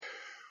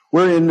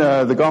We're in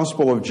the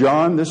Gospel of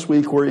John. This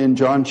week we're in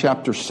John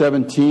chapter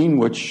 17,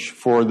 which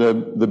for the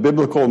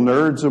biblical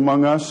nerds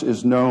among us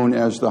is known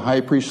as the high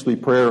priestly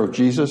prayer of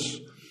Jesus.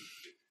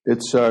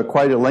 It's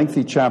quite a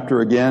lengthy chapter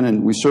again,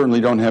 and we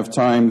certainly don't have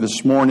time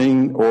this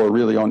morning or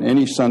really on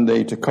any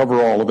Sunday to cover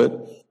all of it.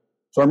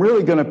 So I'm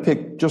really going to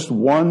pick just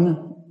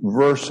one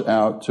verse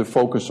out to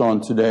focus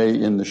on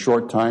today in the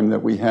short time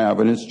that we have,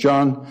 and it's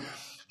John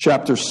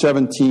chapter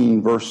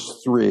 17, verse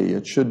 3.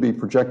 It should be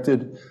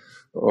projected.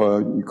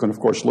 You can, of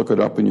course, look it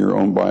up in your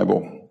own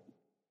Bible.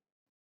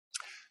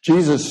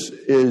 Jesus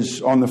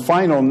is on the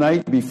final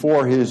night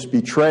before his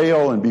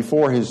betrayal and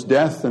before his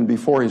death and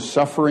before his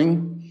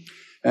suffering,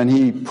 and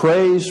he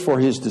prays for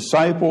his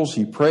disciples,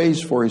 he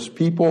prays for his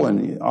people,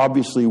 and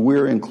obviously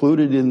we're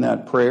included in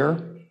that prayer.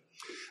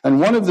 And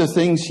one of the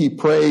things he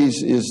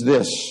prays is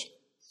this,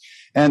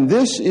 "And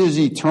this is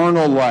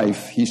eternal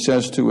life," he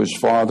says to his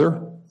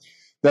Father,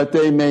 "that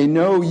they may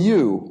know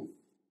you,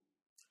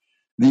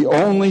 the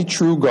only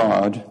true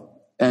God,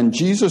 and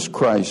Jesus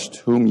Christ,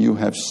 whom you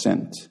have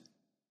sent."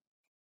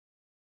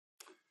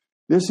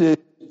 This is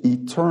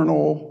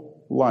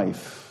eternal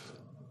life.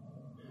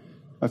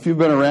 If you've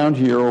been around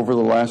here over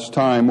the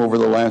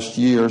last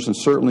years, and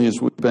certainly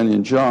as we've been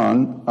in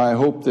John, I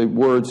hope the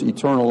words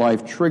eternal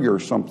life trigger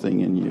something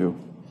in you.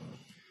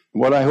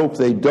 What I hope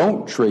they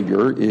don't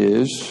trigger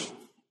is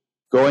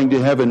going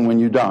to heaven when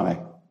you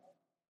die.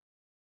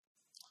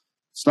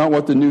 It's not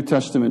what the New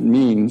Testament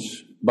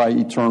means by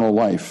eternal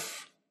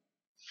life.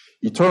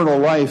 Eternal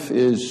life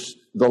is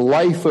the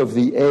life of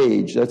the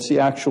age. That's the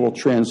actual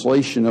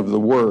translation of the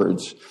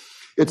words.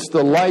 It's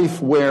the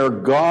life where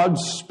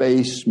God's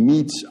space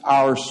meets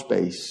our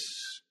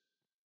space.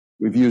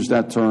 We've used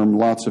that term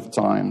lots of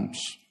times.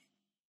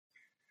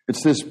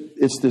 It's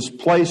this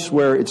place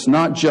where it's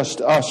not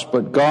just us,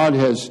 but God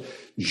has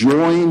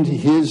joined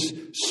his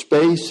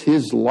space,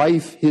 his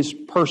life, his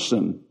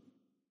person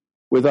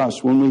with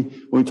us. When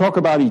we talk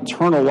about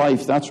eternal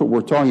life, that's what we're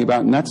talking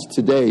about, and that's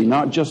today,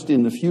 not just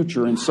in the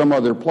future in some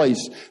other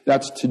place.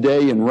 That's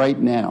today and right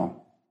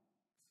now.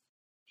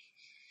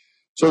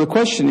 So the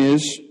question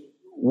is,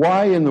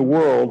 why in the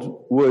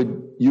world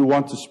would you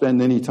want to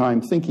spend any time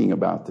thinking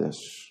about this?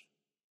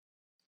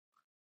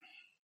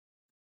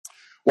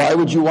 Why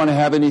would you want to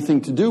have anything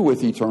to do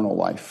with eternal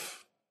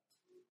life?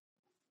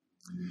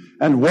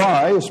 And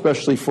why,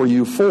 especially for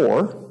you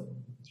four,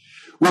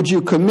 would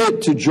you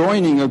commit to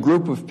joining a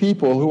group of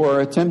people who are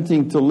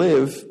attempting to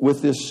live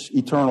with this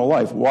eternal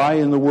life? Why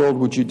in the world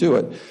would you do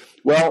it?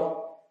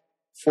 Well,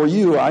 for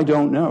you, I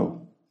don't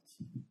know.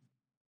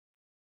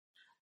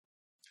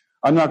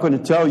 I'm not going to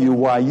tell you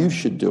why you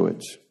should do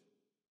it.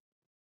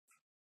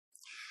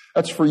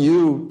 That's for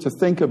you to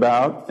think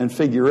about and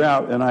figure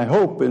out, and I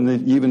hope in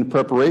even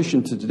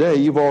preparation to today,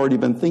 you've already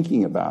been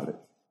thinking about it.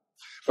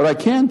 But I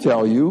can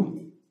tell you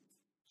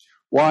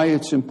why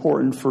it's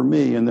important for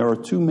me, and there are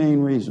two main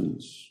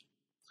reasons,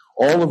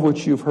 all of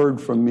which you've heard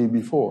from me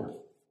before.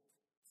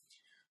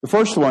 The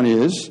first one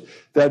is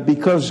that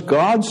because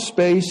God's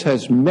space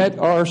has met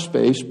our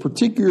space,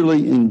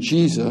 particularly in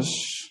Jesus,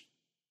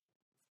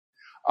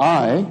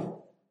 I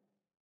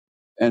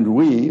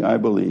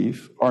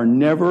believe, are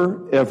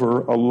never,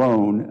 ever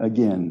alone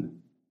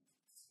again.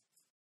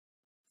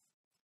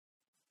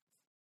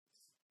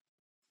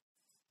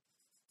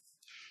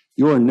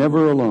 You are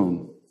never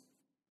alone.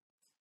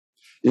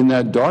 In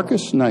that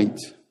darkest night,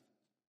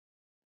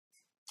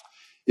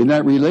 in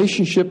that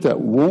relationship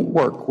that won't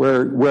work,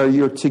 where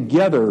you're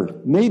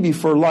together, maybe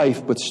for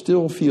life, but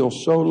still feel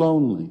so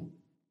lonely.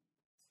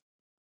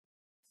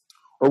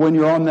 Or when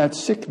you're on that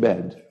sick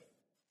bed.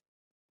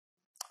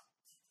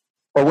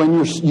 Or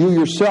when you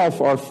yourself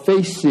are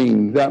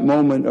facing that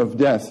moment of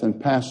death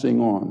and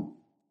passing on.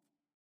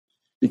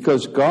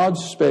 Because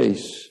God's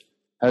space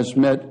has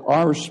met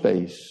our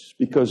space.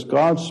 Because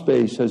God's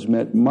space has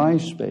met my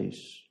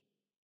space.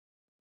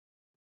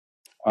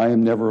 I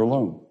am never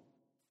alone.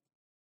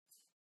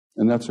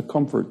 And that's a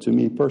comfort to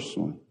me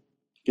personally.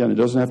 Again, it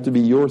doesn't have to be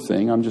your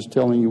thing. I'm just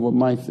telling you what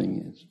my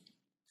thing is.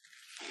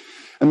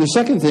 And the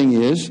second thing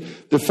is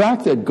the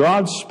fact that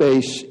God's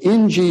space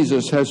in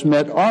Jesus has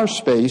met our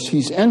space.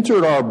 He's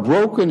entered our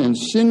broken and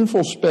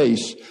sinful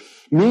space,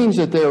 means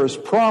that there is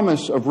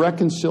promise of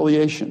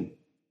reconciliation.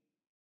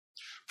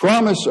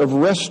 Promise of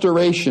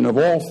restoration of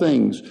all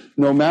things,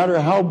 no matter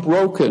how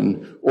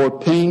broken or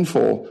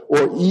painful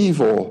or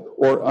evil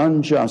or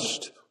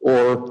unjust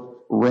or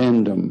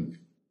random.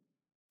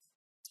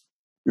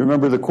 You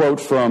remember the quote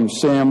from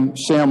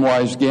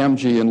Samwise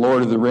Gamgee in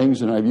Lord of the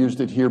Rings, and I've used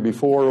it here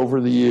before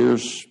over the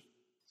years,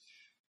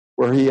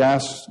 where he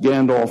asks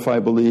Gandalf, I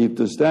believe,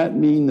 does that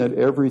mean that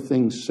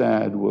everything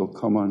sad will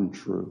come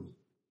untrue?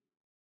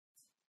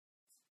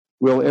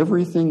 Will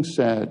everything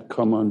sad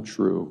come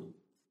untrue?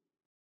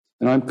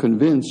 And I'm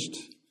convinced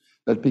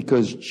that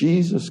because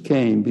Jesus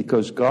came,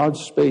 because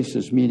God's space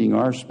is meeting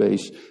our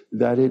space,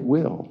 that it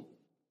will.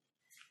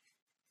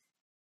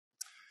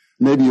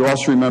 Maybe you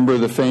also remember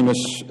the famous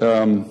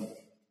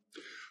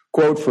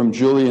quote from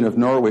Julian of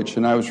Norwich,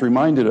 and I was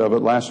reminded of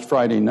it last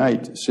Friday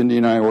night. Cindy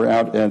and I were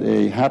out at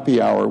a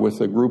happy hour with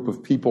a group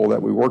of people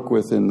that we work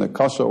with in the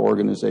CASA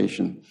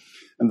organization.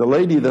 And the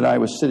lady that I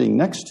was sitting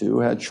next to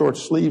had short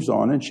sleeves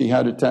on, and she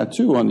had a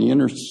tattoo on the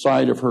inner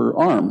side of her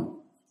arm.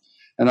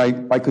 And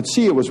I could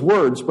see it was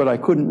words, but I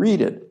couldn't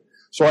read it.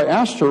 So I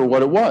asked her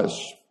what it was.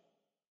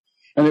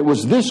 And it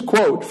was this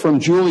quote from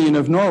Julian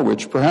of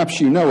Norwich. Perhaps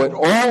you know it.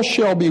 All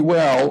shall be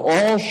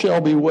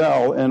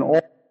well, and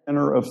all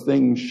manner of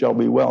things shall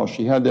be well.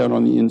 She had that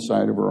on the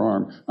inside of her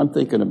arm. I'm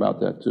thinking about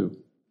that too.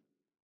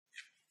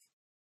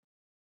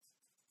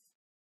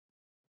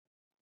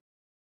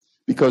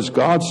 Because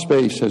God's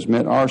space has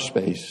met our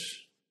space.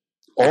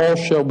 All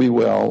shall be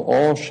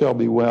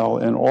well,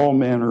 and all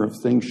manner of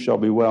things shall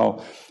be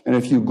well. And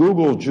if you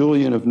Google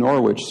Julian of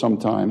Norwich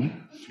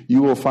sometime,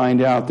 you will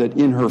find out that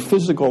in her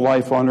physical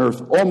life on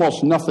earth,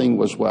 almost nothing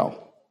was well. There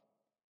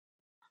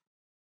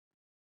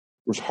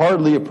was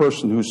hardly a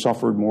person who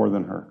suffered more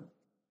than her.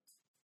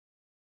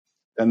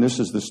 And this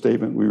is the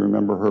statement we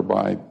remember her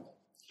by.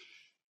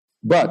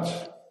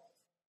 But,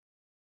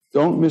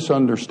 don't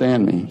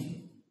misunderstand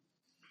me.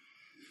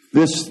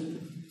 This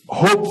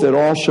hope that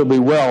all shall be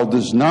well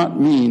does not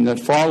mean that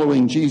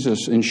following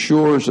Jesus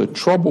ensures a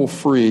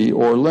trouble-free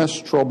or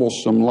less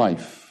troublesome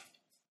life.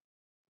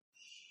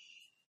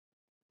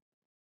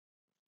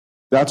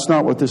 That's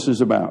not what this is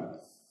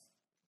about.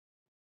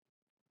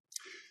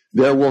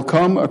 There will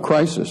come a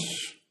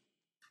crisis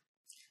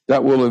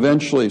that will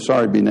eventually,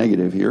 sorry to be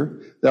negative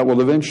here, that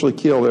will eventually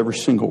kill every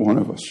single one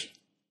of us.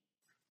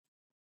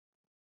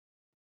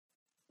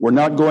 We're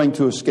not going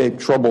to escape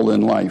trouble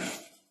in life.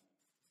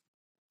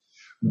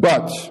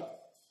 But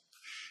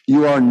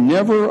you are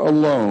never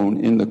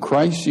alone in the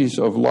crises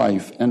of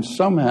life, and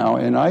somehow,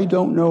 and I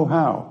don't know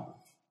how,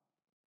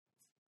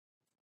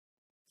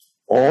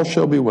 all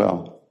shall be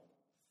well,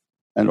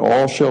 and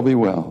all shall be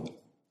well,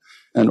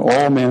 and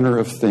all manner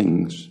of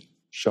things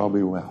shall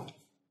be well.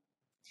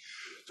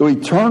 So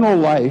eternal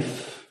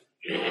life,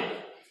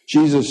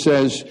 Jesus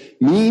says,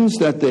 means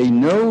that they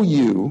know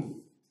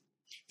you,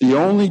 the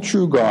only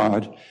true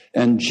God,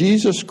 and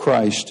Jesus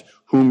Christ,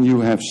 whom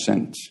you have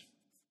sent.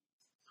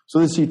 So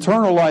this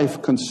eternal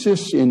life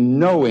consists in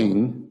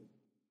knowing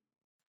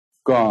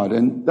God.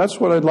 And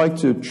that's what I'd like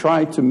to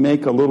try to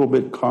make a little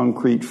bit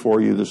concrete for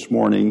you this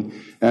morning.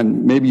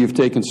 And maybe you've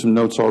taken some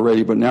notes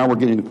already, but now we're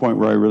getting to the point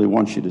where I really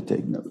want you to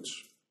take notes.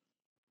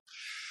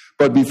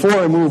 But before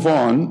I move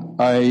on,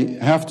 I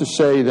have to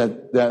say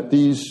that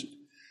these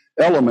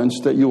elements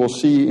that you will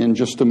see in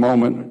just a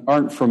moment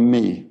aren't from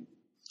me.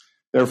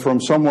 They're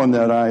from someone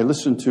that I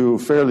listen to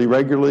fairly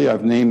regularly,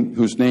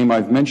 whose name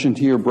I've mentioned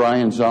here,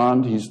 Brian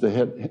Zond. He's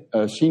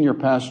the senior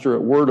pastor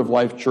at Word of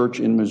Life Church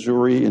in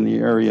Missouri in the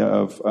area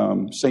of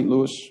St.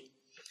 Louis.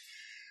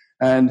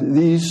 And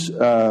these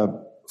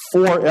 4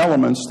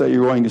 elements that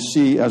you're going to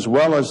see, as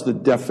well as the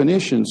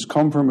definitions,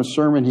 come from a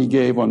sermon he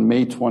gave on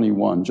May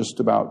 21, just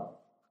about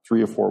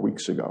 3 or 4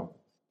 weeks ago.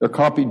 They're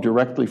copied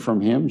directly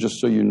from him,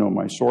 just so you know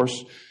my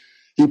source.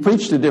 He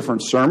preached a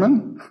different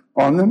sermon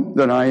on them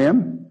than I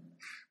am.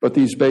 But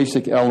these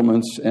basic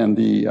elements and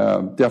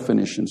the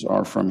definitions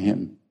are from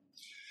him.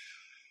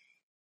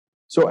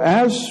 So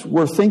as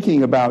we're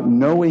thinking about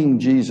knowing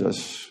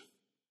Jesus,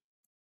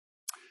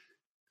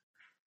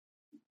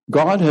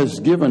 God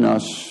has given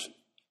us,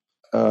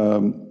 I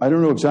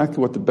don't know exactly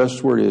what the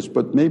best word is,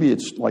 but maybe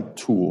it's like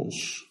tools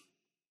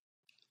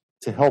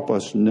to help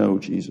us know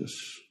Jesus.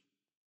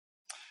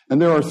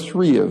 And there are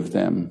 3 of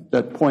them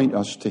that point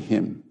us to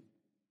him.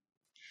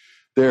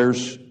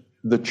 There's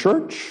the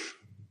church,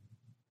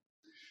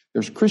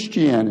 there's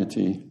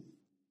Christianity,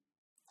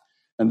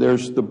 and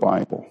there's the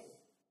Bible.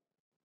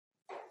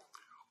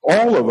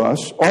 All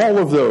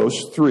of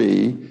those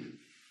 3,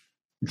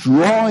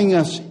 drawing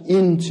us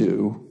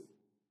into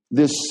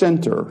this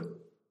center,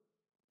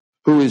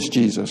 who is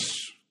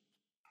Jesus.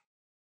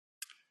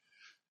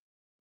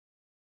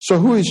 So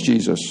who is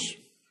Jesus?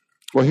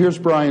 Well, here's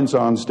Brian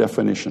Zond's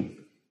definition.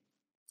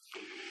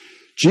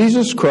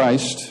 Jesus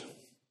Christ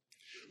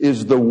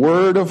is the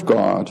Word of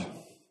God,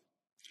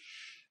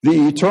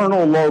 the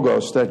eternal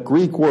logos, that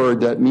Greek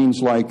word that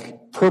means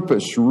like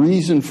purpose,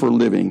 reason for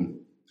living,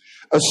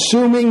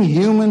 assuming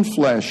human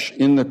flesh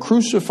in the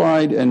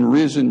crucified and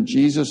risen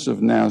Jesus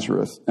of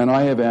Nazareth. And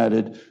I have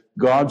added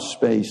God's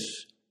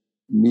space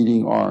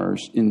meeting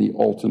ours in the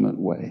ultimate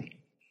way.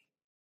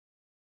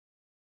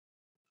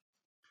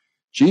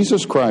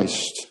 Jesus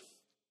Christ,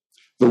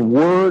 the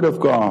Word of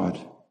God,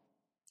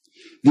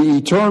 the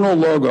eternal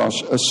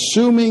logos,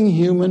 assuming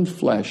human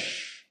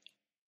flesh.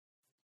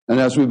 And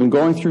as we've been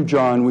going through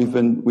John, we've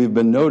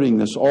been noting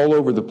this all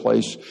over the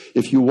place.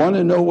 If you want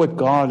to know what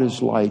God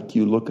is like,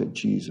 you look at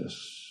Jesus.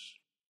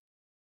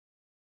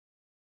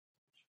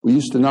 We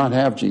used to not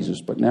have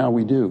Jesus, but now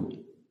we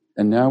do.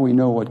 And now we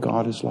know what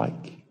God is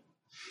like.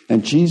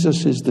 And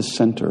Jesus is the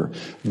center.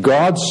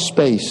 God's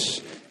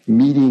space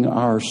meeting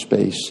our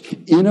space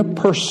in a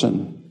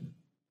person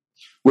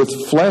with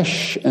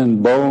flesh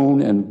and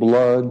bone and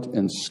blood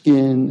and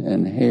skin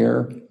and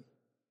hair.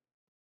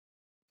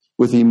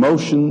 with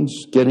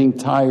emotions, getting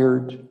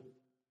tired,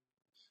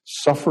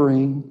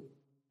 suffering,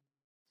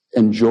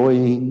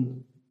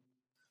 enjoying,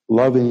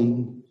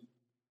 loving,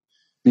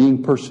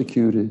 being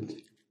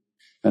persecuted,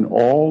 and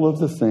all of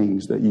the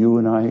things that you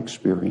and I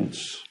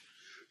experience.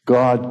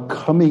 God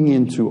coming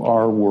into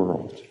our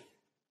world,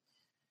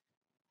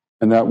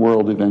 and that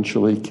world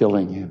eventually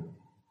killing him.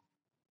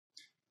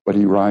 But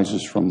he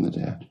rises from the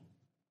dead.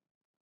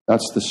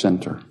 That's the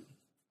center.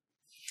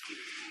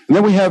 And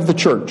then we have the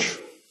church.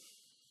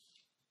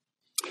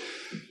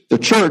 The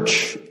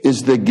church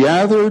is the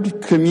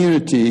gathered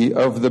community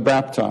of the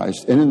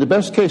baptized. And in the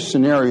best case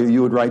scenario,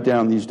 you would write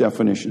down these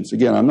definitions.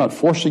 Again, I'm not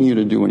forcing you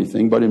to do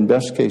anything, but in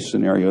best case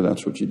scenario,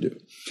 that's what you do.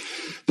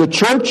 The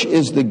church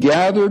is the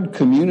gathered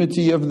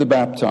community of the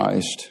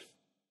baptized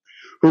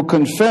who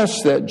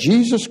confess that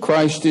Jesus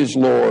Christ is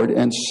Lord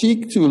and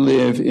seek to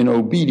live in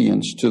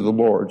obedience to the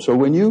Lord. So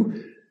when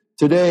you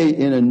today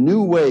in a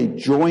new way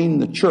join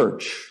the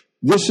church,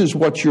 this is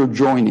what you're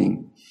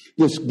joining.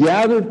 This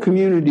gathered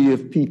community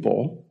of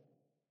people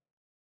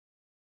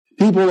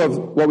of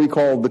what we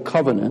call the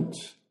covenant,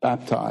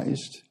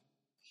 baptized,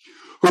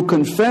 who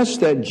confess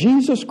that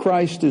Jesus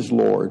Christ is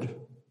Lord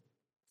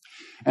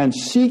and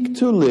seek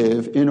to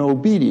live in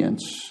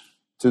obedience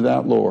to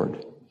that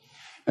Lord.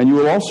 And you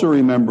will also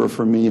remember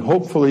from me,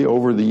 hopefully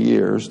over the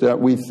years, that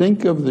we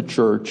think of the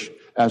church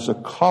as a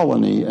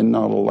colony and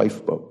not a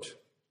lifeboat.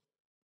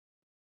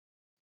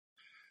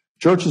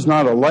 Church is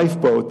not a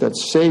lifeboat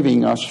that's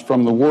saving us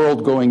from the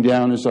world going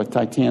down as a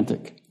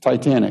Titanic.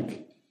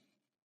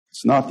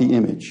 It's not the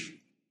image.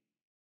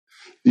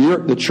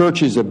 The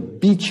church is a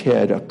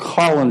beachhead, a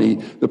colony,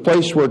 the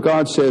place where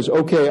God says,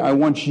 okay, I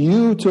want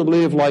you to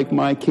live like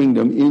my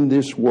kingdom in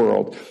this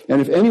world.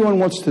 And if anyone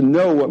wants to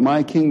know what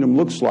my kingdom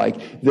looks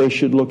like, they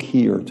should look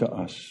here to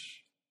us.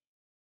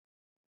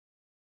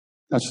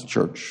 That's the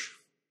church.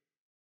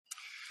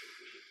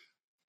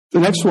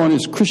 The next one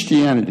is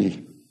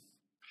Christianity.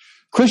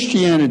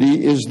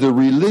 Christianity is the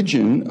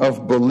religion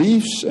of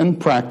beliefs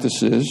and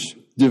practices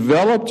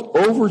developed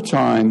over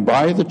time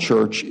by the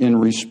church in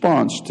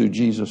response to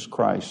Jesus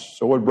Christ.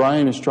 So what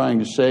Brian is trying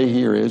to say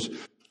here is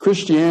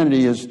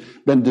Christianity has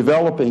been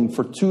developing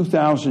for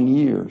 2,000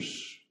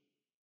 years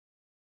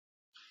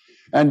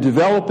and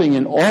developing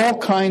in all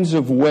kinds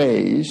of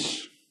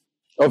ways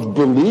of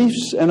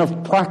beliefs and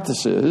of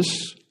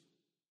practices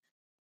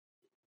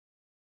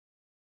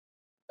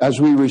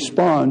as we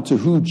respond to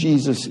who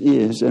Jesus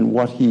is and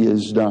what he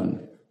has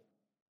done.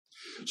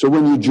 So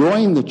when you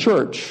join the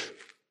church,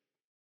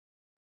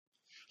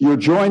 you're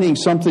joining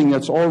something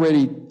that's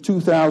already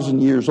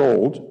 2,000 years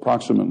old,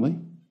 approximately,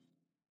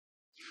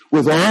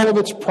 with all of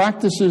its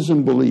practices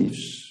and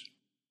beliefs.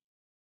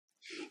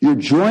 You're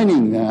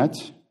joining that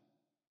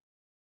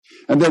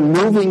and then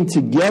moving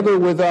together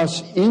with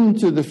us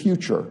into the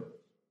future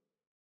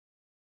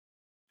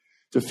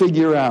to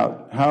figure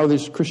out how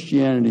this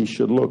Christianity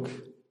should look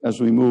as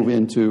we move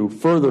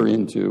further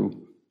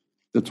into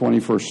the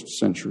 21st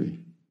century.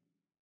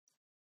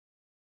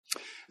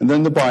 And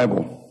then the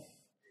Bible.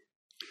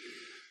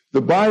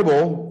 The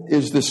Bible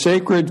is the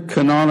sacred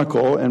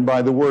canonical, and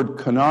by the word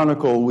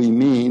canonical we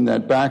mean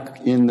that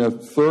back in the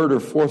 3rd or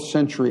 4th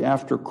century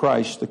after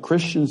Christ, the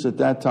Christians at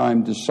that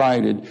time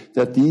decided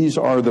that these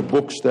are the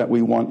books that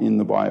we want in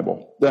the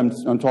Bible.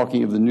 I'm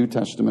talking of the New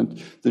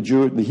Testament.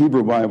 The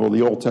Hebrew Bible,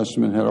 the Old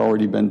Testament, had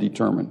already been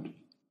determined.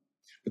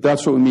 But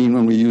that's what we mean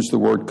when we use the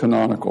word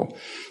canonical.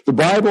 The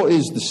Bible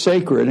is the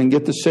sacred, and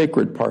get the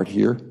sacred part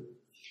here,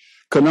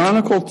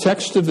 canonical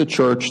text of the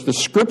church, the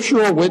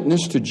scriptural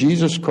witness to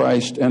Jesus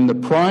Christ, and the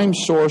prime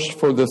source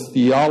for the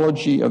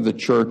theology of the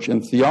church.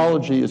 And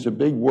theology is a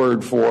big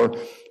word for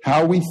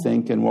how we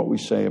think and what we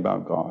say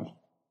about God.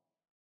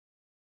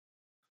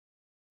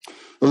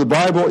 Well, the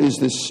Bible is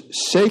this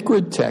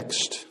sacred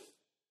text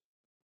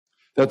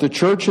that the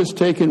church has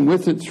taken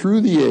with it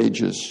through the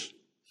ages.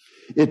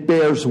 It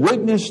bears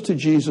witness to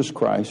Jesus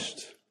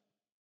Christ.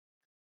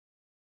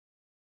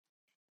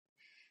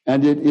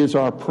 And it is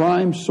our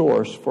prime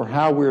source for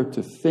how we're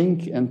to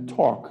think and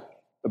talk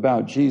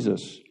about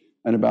Jesus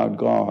and about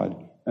God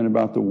and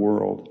about the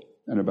world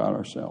and about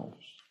ourselves.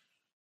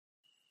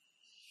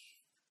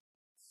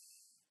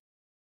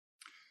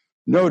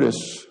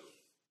 Notice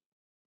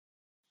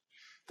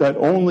that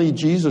only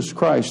Jesus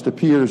Christ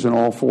appears in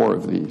all 4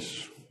 of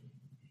these.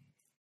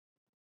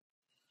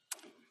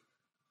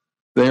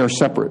 They are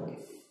separate.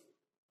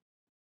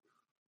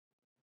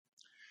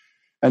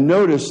 And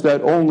notice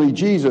that only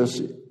Jesus,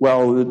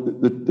 well,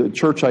 the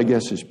church, I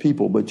guess, is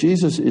people, but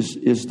Jesus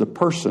is the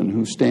person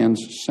who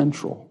stands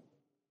central.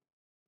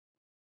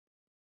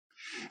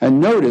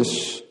 And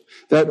notice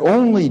that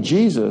only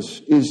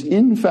Jesus is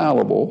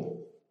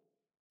infallible,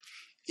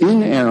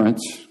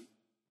 inerrant,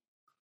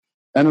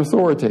 and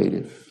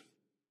authoritative.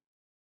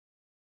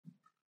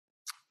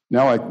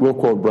 Now I will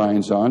quote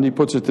Brian Zahnd. He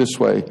puts it this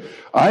way: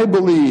 I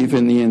believe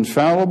in the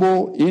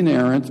infallible,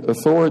 inerrant,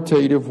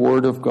 authoritative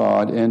Word of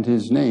God, and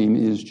his name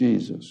is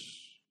Jesus.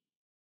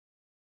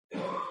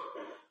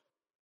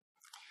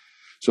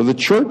 So the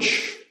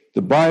church,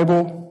 the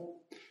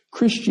Bible,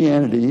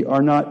 Christianity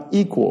are not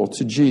equal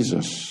to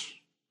Jesus.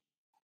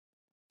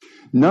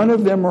 None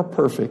of them are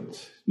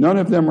perfect. None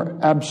of them are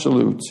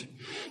absolute.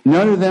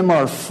 None of them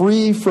are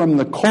free from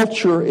the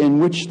culture in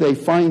which they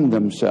find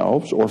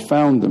themselves or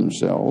found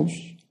themselves.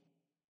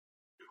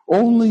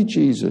 Only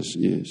Jesus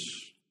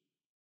is.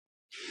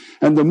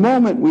 And the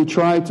moment we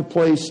try to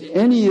place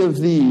any of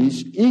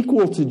these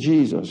equal to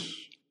Jesus,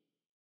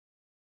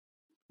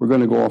 we're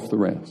going to go off the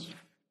rails.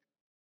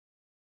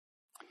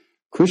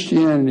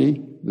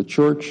 Christianity, the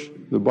church,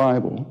 the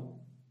Bible,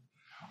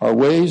 are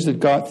ways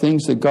that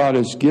things that God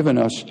has given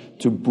us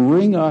to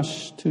bring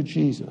us to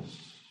Jesus.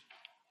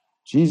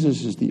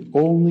 Jesus is the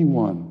only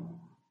one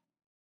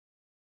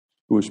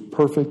who is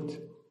perfect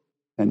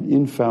and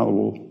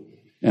infallible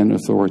and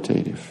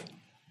authoritative.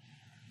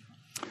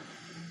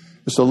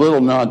 Just a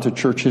little nod to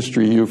church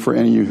history for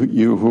any of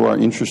you who are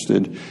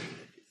interested.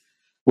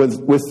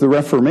 With the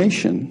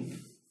Reformation,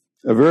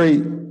 a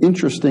very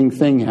interesting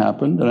thing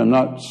happened, and I'm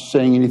not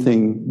saying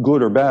anything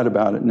good or bad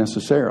about it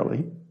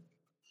necessarily.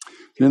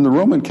 But in the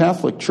Roman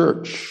Catholic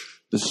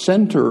Church, the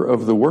center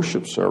of the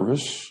worship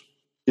service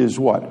is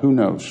what? Who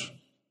knows?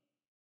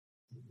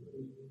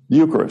 The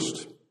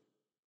Eucharist.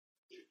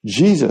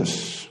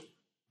 Jesus.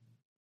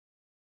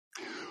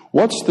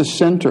 What's the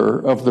center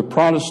of the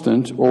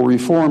Protestant or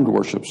Reformed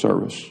worship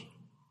service?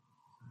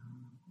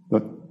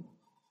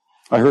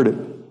 I heard it.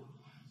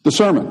 The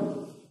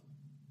sermon.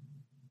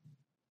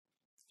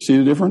 See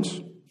the difference?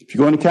 If you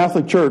go into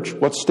Catholic Church,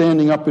 what's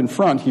standing up in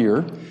front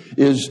here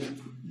is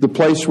the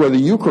place where the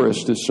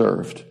Eucharist is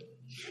served.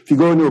 If you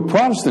go into a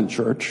Protestant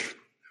church,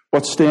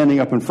 what's standing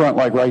up in front,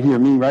 like right here,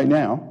 me right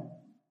now,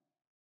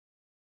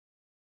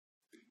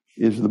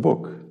 is the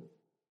book.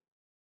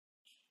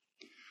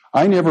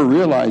 I never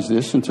realized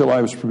this until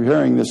I was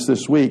preparing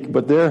this week,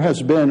 but there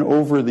has been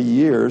over the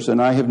years,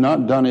 and I have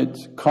not done it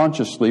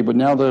consciously, but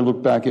now that I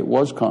look back, it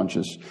was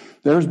conscious.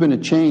 There's been a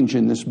change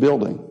in this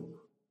building.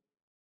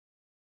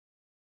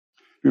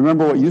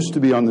 Remember what used to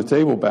be on the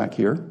table back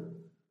here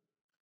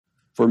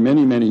for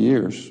many, many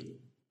years?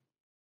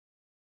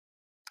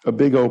 A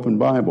big open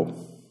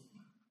Bible.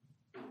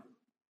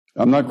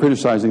 I'm not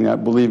criticizing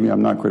that. Believe me,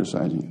 I'm not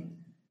criticizing it.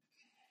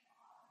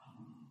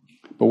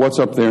 But what's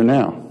up there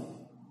now?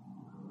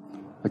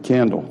 A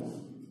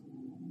candle.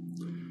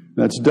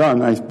 That's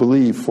done, I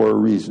believe, for a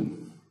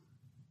reason.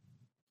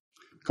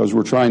 Because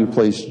we're trying to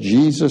place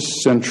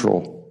Jesus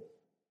central.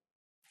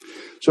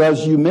 So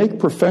as you make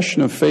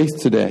profession of faith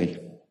today,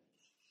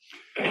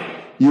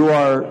 you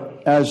are,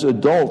 as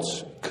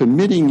adults,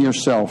 committing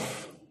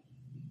yourself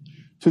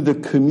to the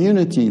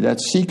community that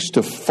seeks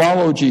to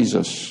follow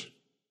Jesus,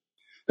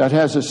 that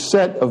has a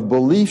set of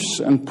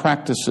beliefs and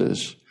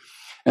practices,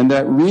 and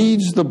that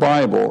reads the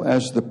Bible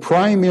as the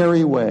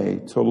primary way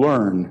to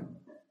learn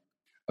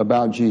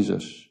about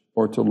Jesus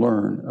or to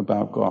learn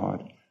about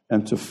God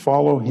and to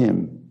follow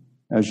Him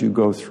as you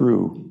go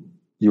through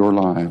your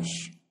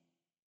lives.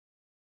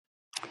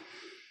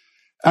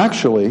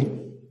 Actually,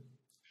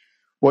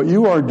 what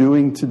you are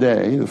doing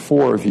today, the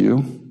four of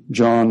you,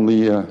 John,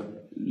 Leah,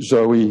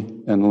 Zoe,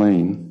 and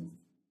Lane,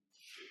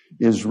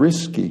 is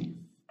risky.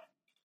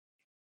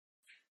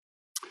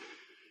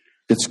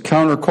 It's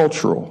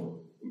countercultural.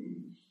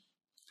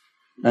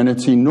 And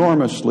it's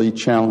enormously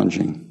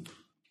challenging.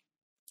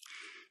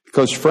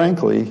 Because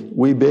frankly,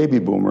 we baby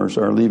boomers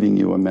are leaving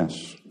you a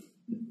mess.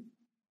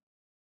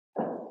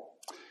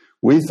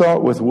 We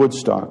thought with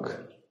Woodstock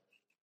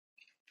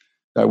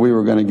that we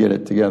were going to get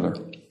it together.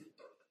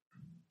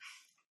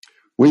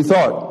 We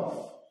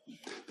thought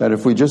that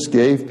if we just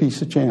gave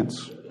peace a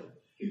chance,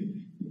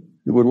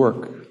 it would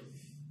work.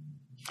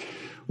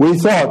 We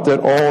thought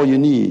that all you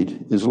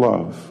need is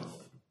love.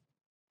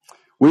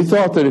 We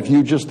thought that if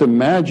you just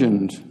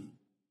imagined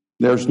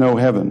there's no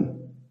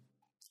heaven,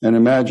 and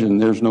imagine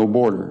there's no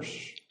borders,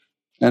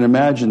 and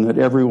imagine that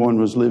everyone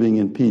was living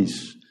in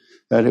peace,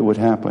 that it would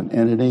happen.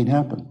 And it ain't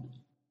happened.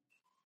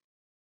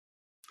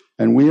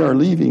 And we are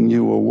leaving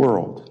you a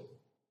world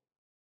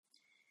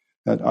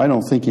that I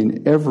don't think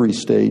in every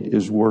state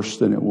is worse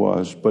than it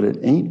was, but it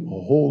ain't a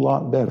whole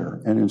lot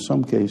better. And in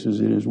some cases,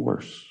 it is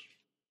worse.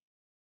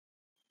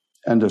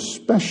 And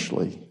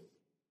especially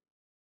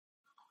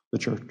the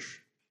church.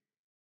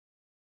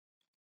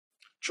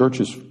 Church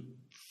is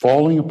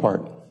falling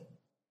apart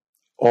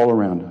all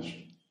around us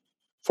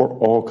for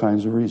all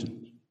kinds of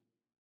reasons.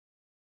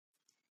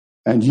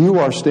 And you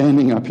are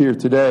standing up here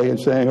today and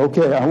saying,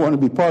 okay, I want to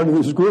be part of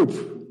this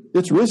group.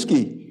 It's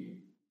risky.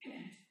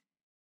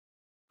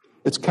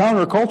 It's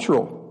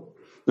countercultural.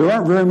 There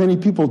aren't very many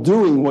people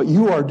doing what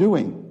you are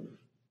doing.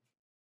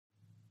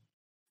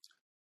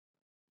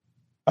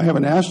 I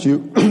haven't asked you,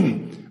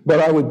 but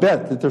I would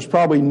bet that there's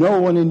probably no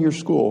one in your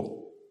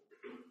school.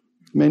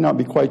 It may not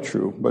be quite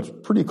true,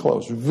 but pretty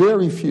close.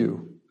 Very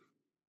few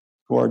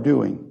who are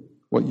doing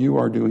what you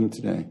are doing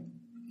today.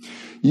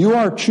 You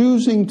are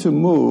choosing to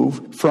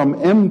move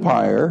from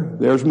empire,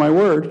 there's my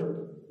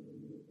word,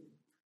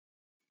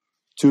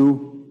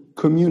 to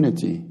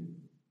community.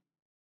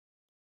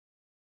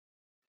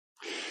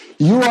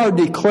 You are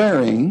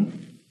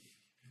declaring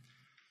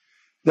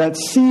that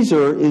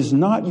Caesar is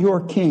not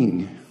your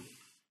king.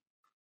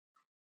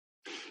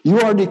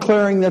 You are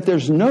declaring that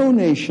there's no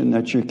nation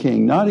that's your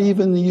king, not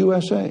even the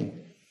USA.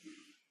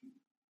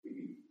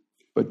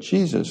 But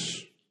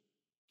Jesus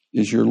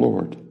is your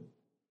Lord.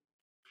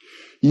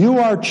 You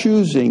are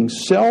choosing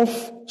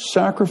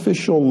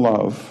self-sacrificial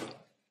love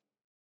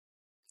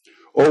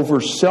over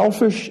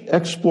selfish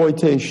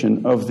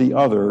exploitation of the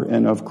other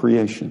and of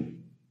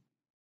creation.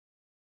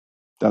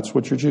 That's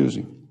what you're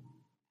choosing.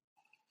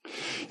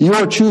 You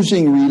are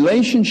choosing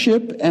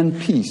relationship and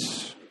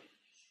peace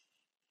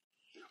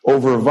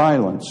over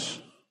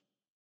violence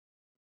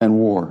and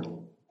war.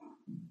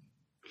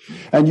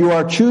 And you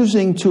are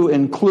choosing to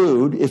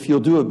include, if you'll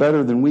do it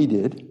better than we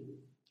did,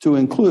 to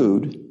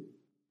include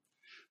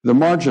the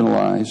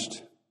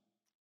marginalized,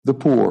 the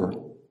poor,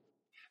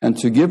 and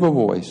to give a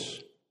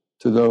voice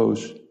to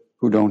those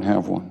who don't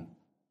have one.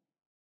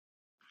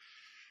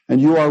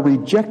 And you are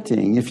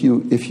rejecting, if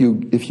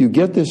you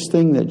get this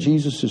thing that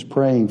Jesus is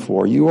praying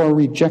for, you are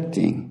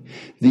rejecting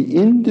the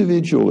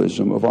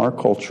individualism of our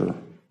culture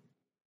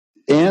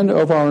and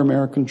of our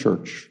American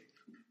church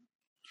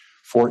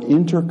for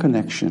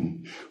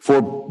interconnection,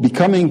 for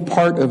becoming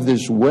part of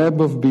this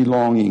web of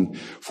belonging,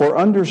 for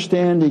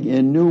understanding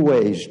in new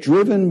ways,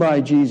 driven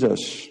by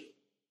Jesus,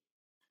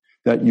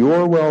 that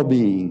your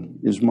well-being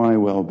is my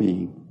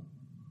well-being,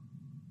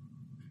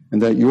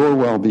 and that your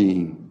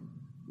well-being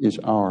is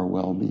our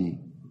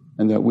well-being,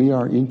 and that we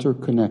are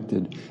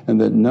interconnected,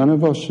 and that none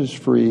of us is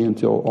free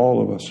until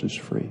all of us is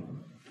free.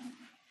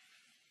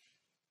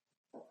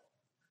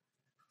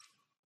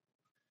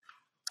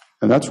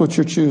 And that's what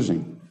you're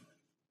choosing.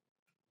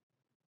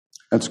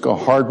 That's a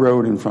hard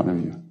road in front of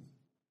you. I'm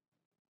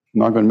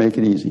not going to make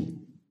it easy.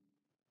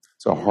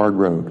 It's a hard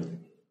road.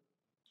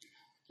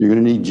 You're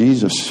going to need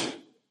Jesus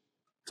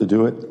to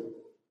do it.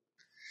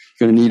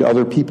 You're going to need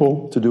other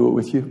people to do it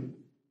with you.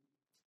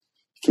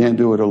 You can't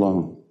do it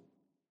alone.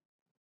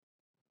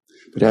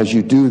 But as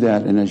you do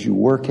that and as you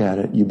work at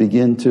it, you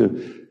begin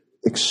to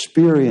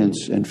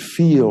experience and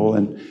feel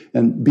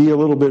and be a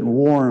little bit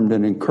warmed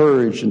and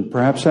encouraged and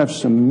perhaps have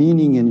some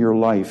meaning in your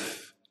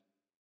life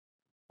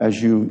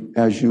as you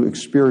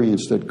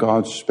experience that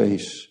God's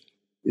space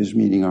is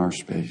meeting our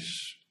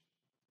space.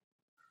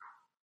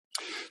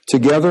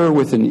 Together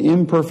with an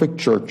imperfect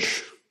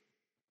church,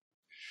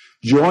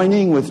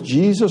 joining with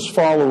Jesus'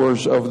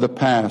 followers of the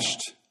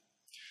past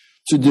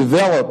to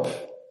develop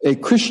a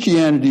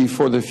Christianity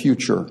for the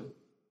future,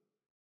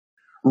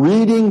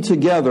 reading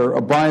together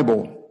a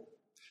Bible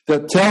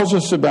that tells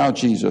us about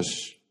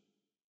Jesus,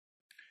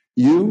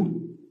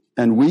 you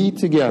and we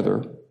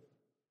together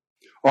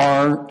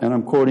are, and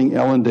I'm quoting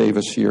Ellen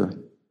Davis here,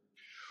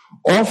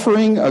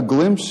 offering a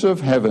glimpse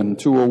of heaven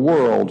to a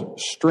world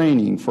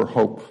straining for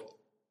hope.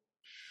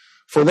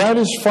 For that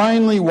is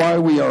finally why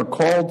we are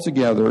called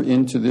together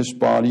into this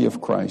body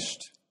of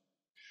Christ,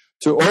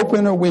 to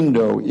open a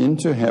window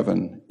into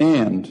heaven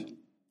and,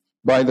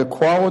 by the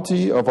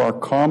quality of our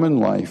common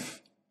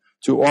life,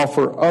 to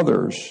offer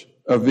others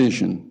a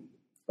vision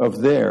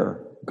of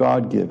their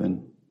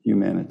God-given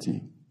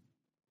humanity.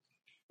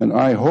 And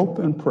I hope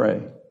and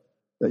pray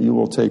that you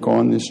will take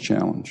on this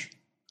challenge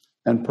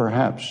and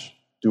perhaps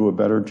do a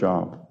better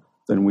job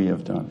than we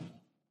have done.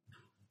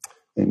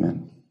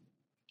 Amen.